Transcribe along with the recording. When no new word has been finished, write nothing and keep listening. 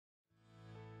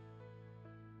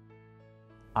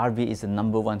RB is the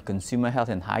 #1 consumer health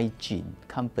and hygiene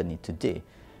company today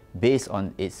based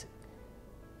on its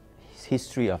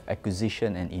history of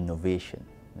acquisition and innovation.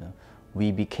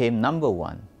 We became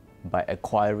 #1 by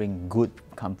acquiring good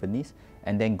companies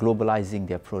and then globalizing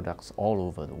their products all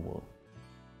over the world.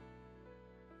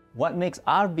 What makes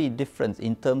RB different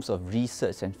in terms of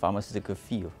research and pharmaceutical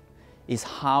field is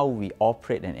how we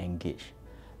operate and engage.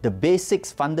 The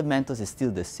basics, fundamentals is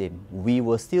still the same. We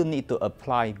will still need to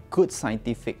apply good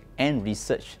scientific and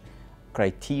research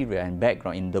criteria and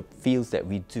background in the fields that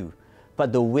we do.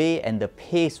 But the way and the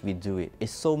pace we do it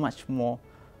is so much more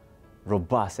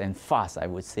robust and fast, I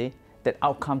would say, that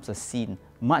outcomes are seen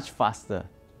much faster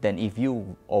than if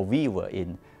you or we were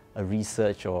in a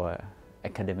research or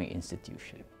academic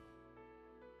institution.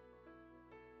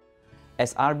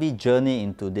 As RB journey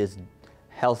into this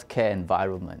healthcare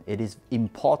environment, it is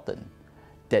important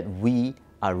that we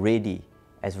are ready,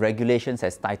 as regulations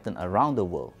has tightened around the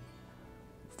world,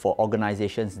 for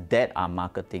organizations that are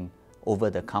marketing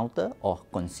over-the-counter or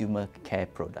consumer care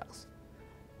products.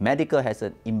 Medical has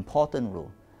an important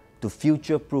role to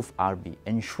future-proof RB,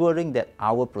 ensuring that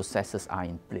our processes are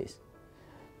in place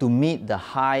to meet the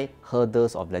high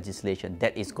hurdles of legislation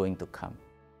that is going to come.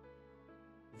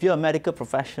 If you're a medical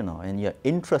professional and you're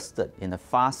interested in a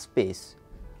fast-paced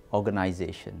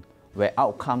organization where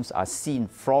outcomes are seen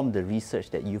from the research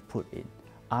that you put in,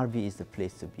 RB is the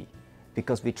place to be,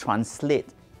 because we translate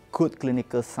good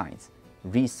clinical science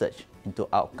research into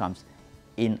outcomes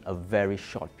in a very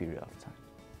short period of time.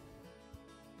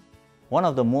 One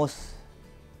of the most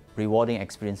rewarding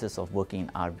experiences of working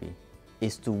in RB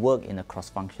is to work in a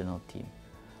cross-functional team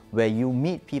where you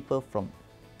meet people from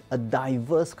a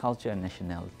diverse culture and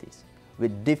nationalities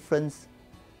with difference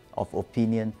of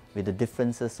opinion, with the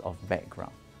differences of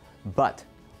background. But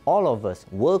all of us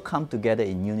will come together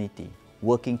in unity,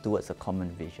 working towards a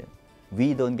common vision.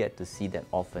 We don't get to see that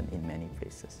often in many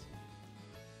places.